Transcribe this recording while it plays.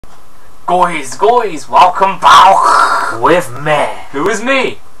Guys, welcome back with me. Who is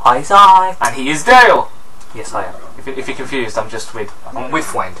me? Isaac. And he is Dale. Yes, I am. If you're confused, I'm with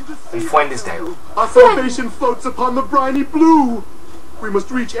Friend. And Friend is Dale. Our formation floats upon the briny blue. We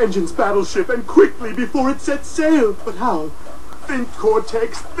must reach Engine's battleship, and quickly before it sets sail. But how? Think,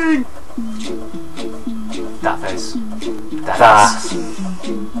 Cortex, think! That face. That ass.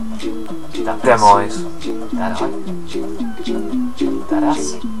 That them eyes. That eye. That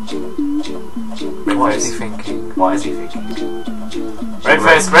ass. What is he thinking? What is he thinking? Red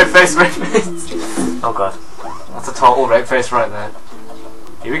face, red face, red face! Oh god. That's a total red face right there.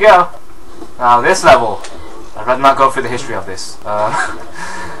 Here we go! Now this level, I'd rather not go through the history of this.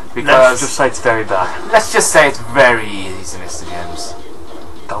 Because let's just say it's very bad. Let's just say it's very easy to miss the gems.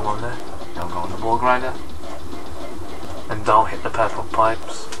 Don't go on there. Don't go on the ball grinder. And don't hit the purple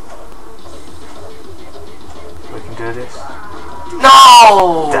pipes. We can do this.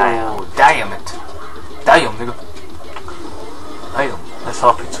 No! Damn. Damn it. Damn, nigga. Damn. Let's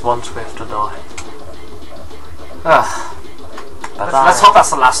hope it's once we have to die. Let's hope that's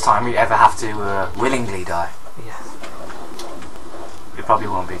the last time we ever have to willingly die. Yeah. It probably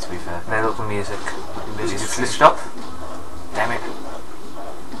won't be, to be fair. Now look, the music. The music's switched up. Damn it.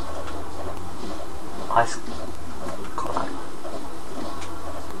 Ice.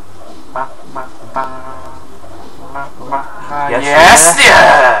 Yes,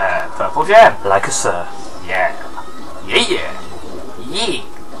 yeah! Purple gem. Like a sir. Yeah. Yeah.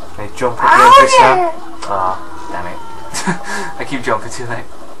 They jump at the entrance now. Ah, damn it. I keep jumping too late.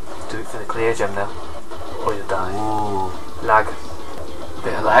 Do it for the clear gem now. Or you die. Ooh. Lag.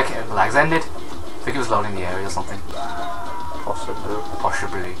 Bit of lag. The lag's ended. I think it was loading the area or something.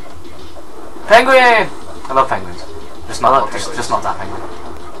 Possibly. Penguin! I love penguins. Just not that penguin.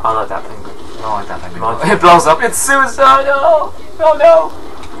 I like that penguin. I don't like that penguin. It blows up. It's suicide. No! Oh no!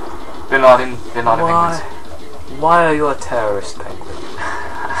 Bin Laden penguins. Why are you a terrorist penguin?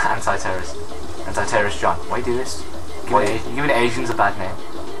 Anti-terrorist. Anti-terrorist John. Why do this? You're giving Asians a bad name.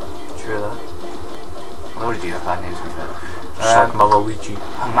 True that. I already do have bad names, to be fair. Just like Mama Ouija.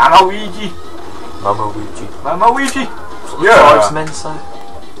 Mama Ouija! Mama Ouija. Mama Ouija! Yeah! Tribesmen say.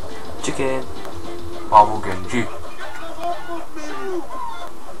 Chicken. Bubble Genji.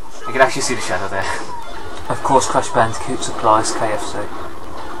 You can actually see the shadow there. Of course, Crash Bandicoot supplies KFC.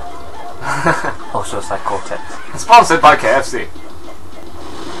 Also, it's like Cortex. Sponsored by KFC.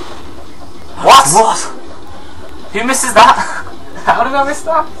 What? Who misses that? How did I miss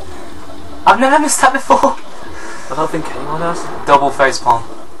that? I've never missed that before. I don't think anyone has. Double facepalm.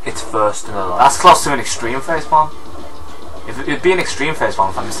 It's first in the line. That's close to an extreme facepalm. It'd be an extreme facepalm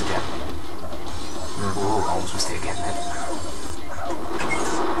if I missed a gem. Ooh, I almost missed it again then.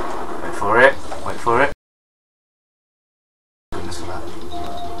 Wait for it. Wait for it. Goodness for that.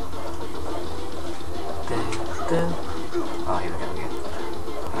 Oh, here we go again.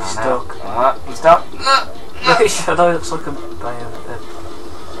 He's stuck. I'm stuck. Look at his shadow, looks like a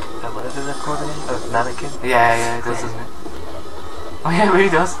whatever they're called again? A mannequin? Yeah, it does, doesn't it? Oh yeah, it really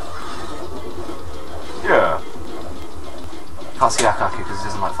does. Yeah. Can't see Aku because he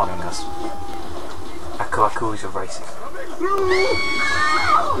doesn't like following us. Aku is a racist.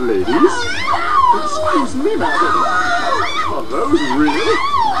 Ladies? Excuse me, madam. Are those real?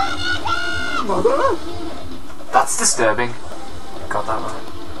 Mother? That's disturbing. Got that right.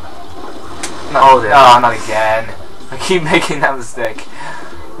 No, oh, not again. I keep making that mistake.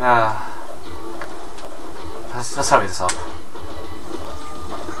 Let's hurry this up.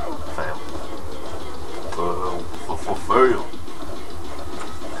 Fail. Fail.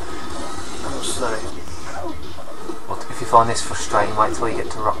 I'll say. What if you find this frustrating? Wait till you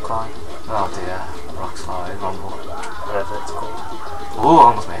get to rock climb. Oh dear, rock slide, rumble, whatever it's called. Ooh, I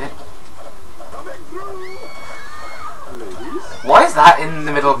almost made it. Why is that in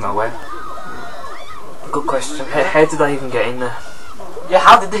the middle of nowhere? Good question. How did they even get in there? Yeah,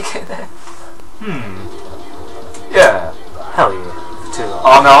 how did they get there? Yeah. Hell yeah. For too long.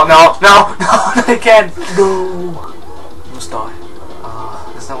 Oh no, not again! No! I must die.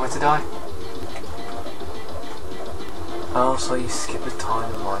 There's nowhere to die. Oh, so you skip the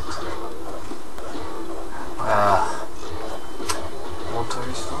time and light. Want to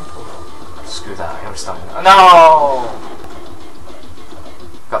restart? Screw that, I'm restarting that. No!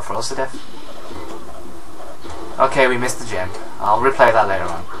 Got froze to death. Okay, we missed the gem. I'll replay that later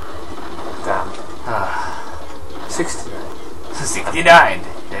on. Damn. 69. 69!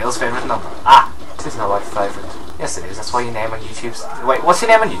 Dale's favourite number. Ah! It is not my favourite. Yes it is, that's why your name on YouTube's... Wait, what's your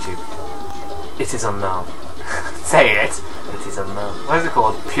name on YouTube? It is unknown. Say it! It is unknown. What is it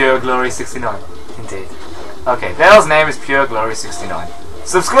called? PureGlory69. Indeed. Okay, Dale's name is PureGlory69.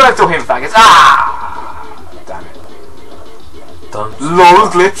 Subscribe to him, faggots. Ah! Damn it. Don't. LOL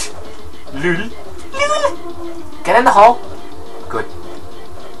glitch. Lul. Get in the hole. Good.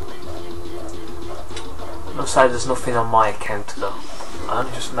 Looks like there's nothing on my account though. I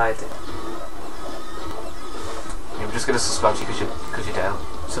only just made it. I'm just gonna subscribe to you because you're down.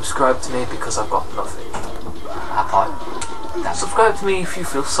 Subscribe to me because I've got nothing. Subscribe to me if you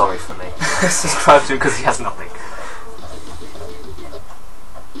feel sorry for me. Subscribe to him because he has nothing.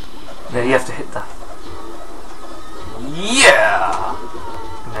 Yeah, you have to hit that. Yeah!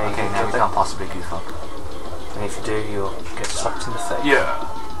 Now Okay, now we can't possibly goof up. And if you do, you'll get slapped in the face.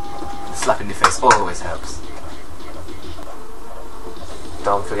 Yeah! Slap in the face always helps.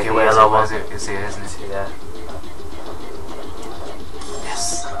 Don't forget Okay, the where is yellow it? one. Where is it? It's here, isn't it? Yeah.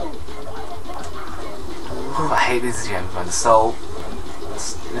 Yes! Ooh, I hate these gems, man. They're so...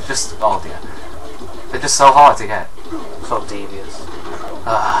 They're just... Oh dear. They're just so hard to get. So devious.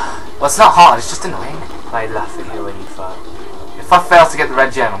 Well, it's not hard, it's just annoying. I laugh at you when you fail. If I fail to get the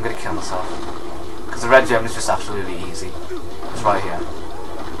red gem, I'm gonna kill myself. Because the red gem is just absolutely easy. It's right here.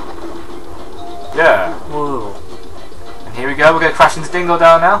 Yeah! Woo. And here we go, we're gonna crash into Dingo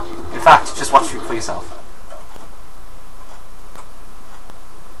Down now. In fact, just watch it for yourself.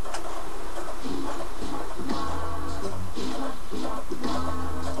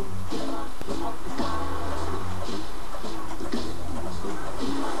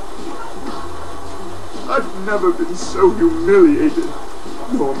 I've never been so humiliated.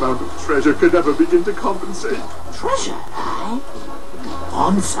 No amount of treasure could ever begin to compensate. Treasure, eh?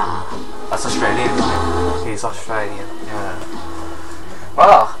 Bonza. That's Australian, isn't He's Australian. it? Yeah.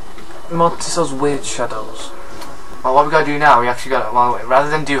 Well, Notice those weird shadows. well, what we gotta do now, we actually gotta, well, rather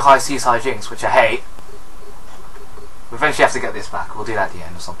than do high seas, high jinks, which I hate, we eventually have to get this back. We'll do that at the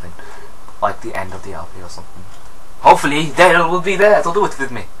end or something. Like the end of the LP or something. Hopefully, Dale will be there to do it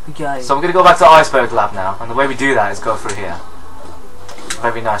with me. Yay. So we're gonna go back to Iceberg Lab now, and the way we do that is go through here.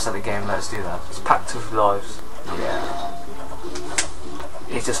 Very nice that the game let us do that. It's packed with lives. Yeah,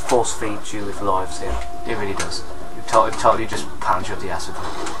 It just force feeds you with lives here. it really does. It totally just pounds you up the ass with it.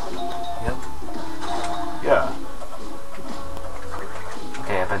 Yep. Yeah.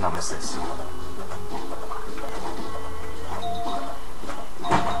 Okay, I better not miss this.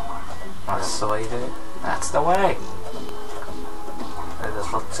 That's the way you do it. That's the way. And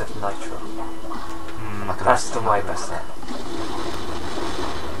there's lots of nitro. Not gonna That's miss the it. way best there.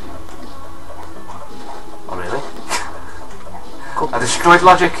 Oh really? Cool. I destroyed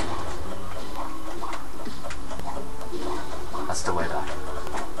logic. That's the way back.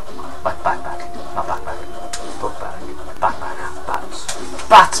 Like back. Not back. But back. Back.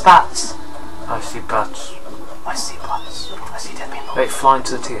 Bats. Bats. I see bats. I see bats. I see dead people. Wait, flying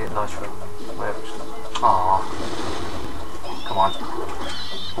to the ticket nitro. Whatever it's called. Aww. Come on.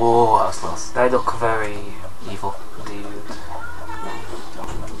 Whoa, that was close. They look very Evil. dude.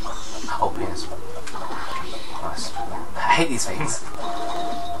 Oh, penis. Nice. I hate these things.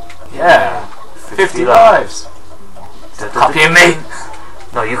 Yeah. 50 lives. Copying me.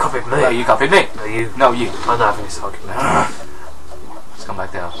 No, you copied me. No, you copied me. No, you. No, you. I'm not having this argument. Let's come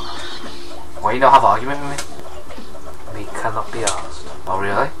back down. Why you not have an argument with me? Me cannot be asked. Oh,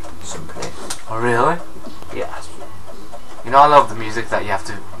 really? Simply. Oh, really? Yes. You know, I love the music that you have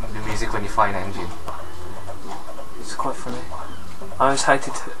to do music when you find an engine. It's quite funny. I always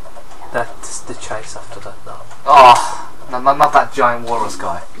hated that the chase after that though. Oh, not that giant walrus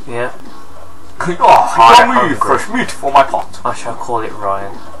guy. Yeah. Oh, I'm me hungry. fresh meat for my pot. I shall call it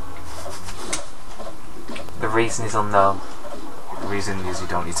Ryan. The reason is unknown. The reason is you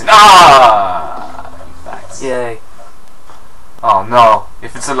don't eat it. Ah! Facts. Yay. Oh no,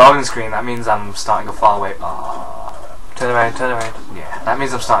 if it's a loading screen, that means I'm starting a far way. Ah. Turn around. Yeah, that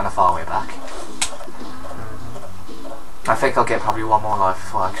means I'm starting a far way back. I think I'll get probably one more life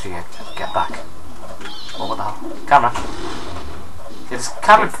before I actually get back. Oh, what the hell? Camera. Yeah,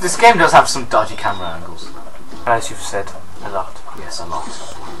 this game does have some dodgy camera angles. As you've said, a lot. Yes, a lot.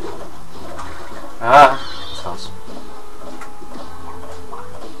 Close.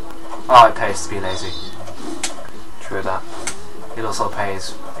 Oh, it pays to be lazy. True that. It also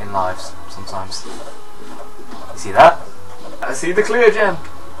pays in lives sometimes. You see that? I see the clear gem.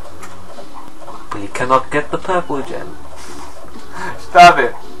 But you cannot get the purple gem. Stop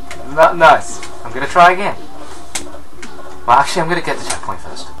it. Not nice. I'm gonna try again. Well, actually, I'm gonna get the checkpoint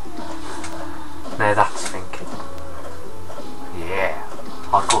first. Now that's thinking. Yeah.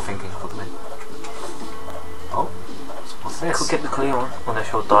 Hardcore thinking for the win. Oh. What's this? Could get the clear one,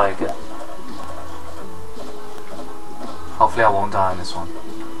 unless you'll die again. Hopefully I won't die in this one.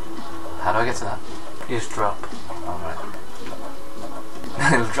 How do I get to that? You just drop. Alright.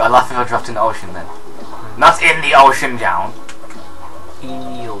 I laugh if I dropped in the ocean then. Not in the ocean, John. In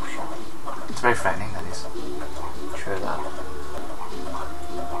the ocean. It's very threatening, that is. True that.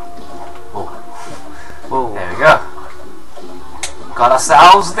 Whoa. Whoa. There we go. Got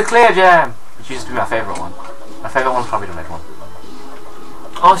ourselves the clear gem, which used to be my favourite one. My favourite one's probably the red one.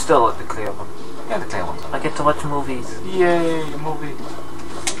 I still like the clear one. Yeah, the clear ones. I get to watch movies. Yay, movie.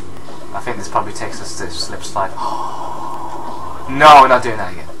 I think this probably takes us to slip slide. No, we're not doing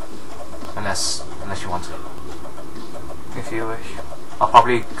that again. Unless you want to. If you wish. I'll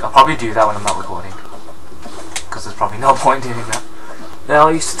probably do that when I'm not recording. Because there's probably no point doing that. Yeah,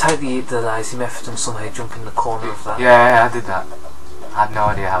 I used to take the lazy method and somehow jump in the corner of that. Yeah, I did that. I had no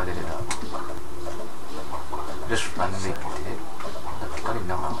idea how I did it though. Just randomly did it. I don't even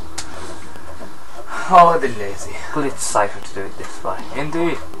know how. Oh, the lazy. But it's safer to do it this way.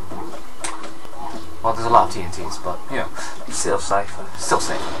 Indeed. Well, there's a lot of TNTs, but, you know. Still safer. Still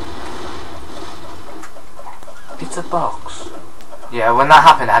safe. It's a box. Yeah, when that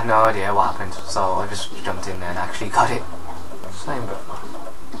happened, I had no idea what happened, so I just jumped in there and actually got it. Same before.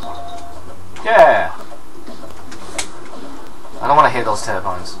 Yeah! I don't want to hit those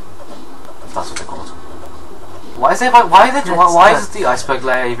turbines, if that's what they're called. Why is the iceberg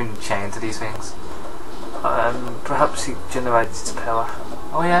layer even chained to these things? Perhaps it generates its power.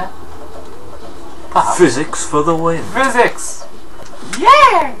 Oh yeah? Perhaps. Physics for the win. Physics!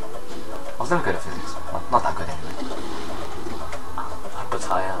 Yeah! I was never good at physics. Well, not that good anyway. But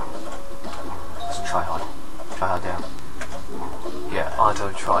I am. Just try hard. Try hard down. Yeah. I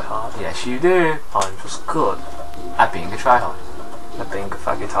don't try hard. Yes you do. I'm just good At being a tryhard. at being a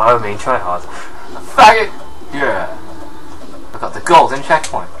faggot. I mean try hard. Faggot! Yeah. I got the golden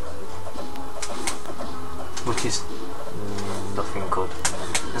checkpoint. Which is nothing good.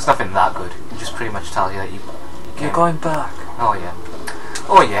 It's nothing that good. It just pretty much tells you that You're going back. Oh yeah.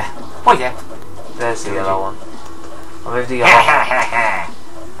 Oh yeah. Oh yeah. There's the yellow one. I moved the yellow one.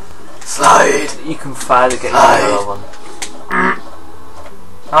 Slide! You can fail to get the yellow one.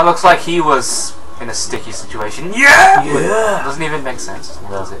 Now it looks like he was in a sticky situation. Yeah! Yeah! Doesn't even make sense,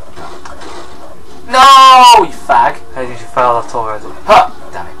 does it? No, you fag! How did you fail that already? Huh!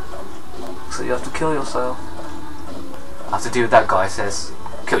 Damn it. So you have to kill yourself. I have to do what that guy says.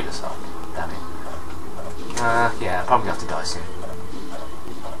 Kill yourself. Damn it. Yeah, probably have to die soon.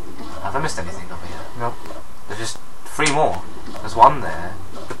 Have I missed anything over here? Nope. There's just 3 more. There's one there.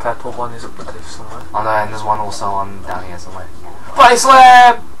 The purple one is up the cliff somewhere. Oh no, and there's one also on down here somewhere. Body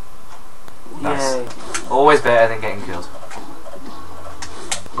slam! Nice. Yay. Always better than getting killed.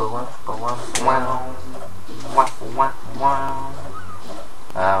 Wow.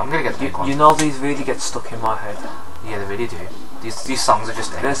 I'm gonna get the big one. You know these really get stuck in my head. Yeah, they really do. These songs are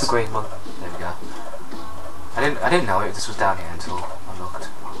just There's the green one. There we go. I didn't know this was down here until I looked.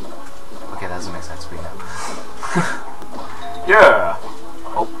 Okay, that doesn't make sense, but you know. Yeah!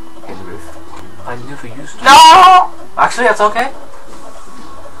 Oh, hit the roof. I never used to. No! Actually, that's okay.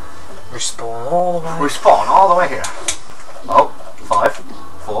 Respawn all the way. We spawn all the way here. Oh, 5,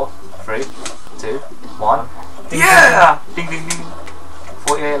 4, 3, 2, 1. Ding, Yeah! Ding ding ding.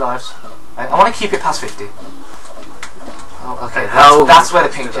 48 lives. I want to keep it past 50. Oh, okay, that's where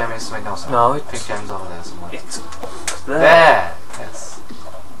the pink gem is. Wait, no, sorry. No, it's Pink gem's over there somewhere. It's there. There! Yes.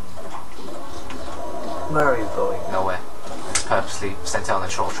 Where are you going? Nowhere. It's purposely sent out on a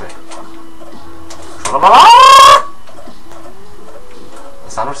troll trick.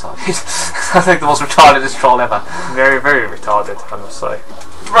 That sounds retarded. Sounds like the most retarded troll ever. Very, very retarded, I must say.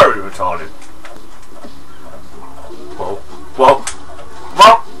 Very retarded. Whoa. Whoa.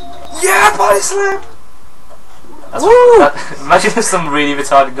 Whoa. Yeah, body slam! Imagine if some really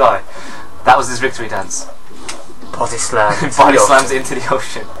retarded guy. That was his victory dance. Body slam. Body slams into the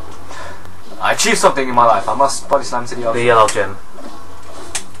ocean. I achieved something in my life. I must body slam to the ocean. The yellow gem.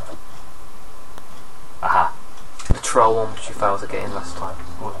 Aha. The troll one which you failed to get in last time.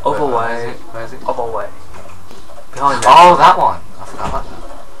 Other way. Where is it? Other way. Behind there. Oh, that one. I forgot about that.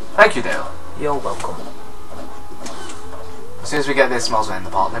 Thank you, Dale. You're welcome. As soon as we get this, might as well end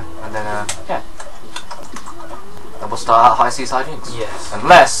the part then. And then, yeah. Then we'll start high seas hijinks. Yes.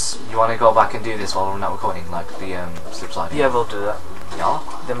 Unless you want to go back and do this while we're not recording, like the slip slide. Yeah, we'll do that. Yeah.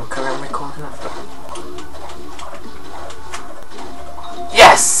 Then we'll carry on recording after.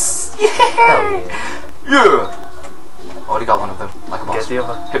 Yes! Yeah! Hell yeah. Yeah! Already got one of them, like a boss. Get the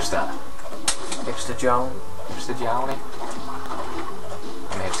other. Hipster. Hipster Joan. Hipster Johnny.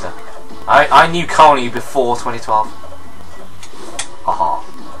 I'm a hipster. I knew Coney before 2012. Haha.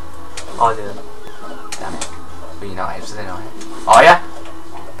 I didn't. Damn it. But you're not a hipster then, are you? Oh yeah?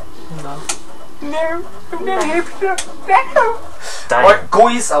 No. No, I'm not a hipster. No! Damn. Right,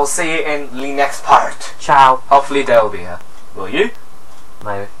 guys, I'll see you in the next part. Ciao. Hopefully Dale will be here. Will you?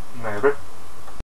 Maybe. Maybe.